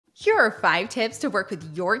Here are 5 tips to work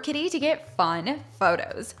with your kitty to get fun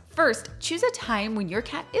photos. First, choose a time when your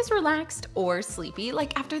cat is relaxed or sleepy,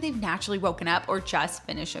 like after they've naturally woken up or just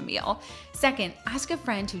finished a meal. Second, ask a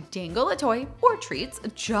friend to dangle a toy or treats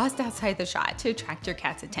just outside the shot to attract your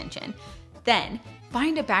cat's attention. Then,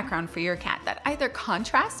 find a background for your cat that either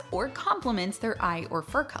contrasts or complements their eye or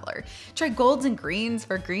fur color. Try golds and greens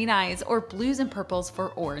for green eyes or blues and purples for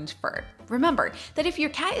orange fur. Remember that if your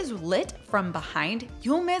cat is lit from behind,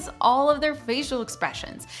 you'll miss all of their facial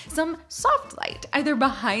expressions. Some soft light, either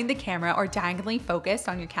behind the camera or diagonally focused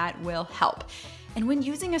on your cat, will help. And when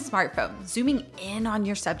using a smartphone, zooming in on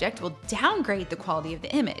your subject will downgrade the quality of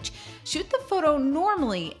the image. Shoot the photo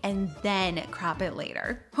normally and then crop it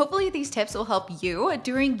later. Hopefully these tips will help you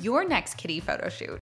during your next kitty photo shoot.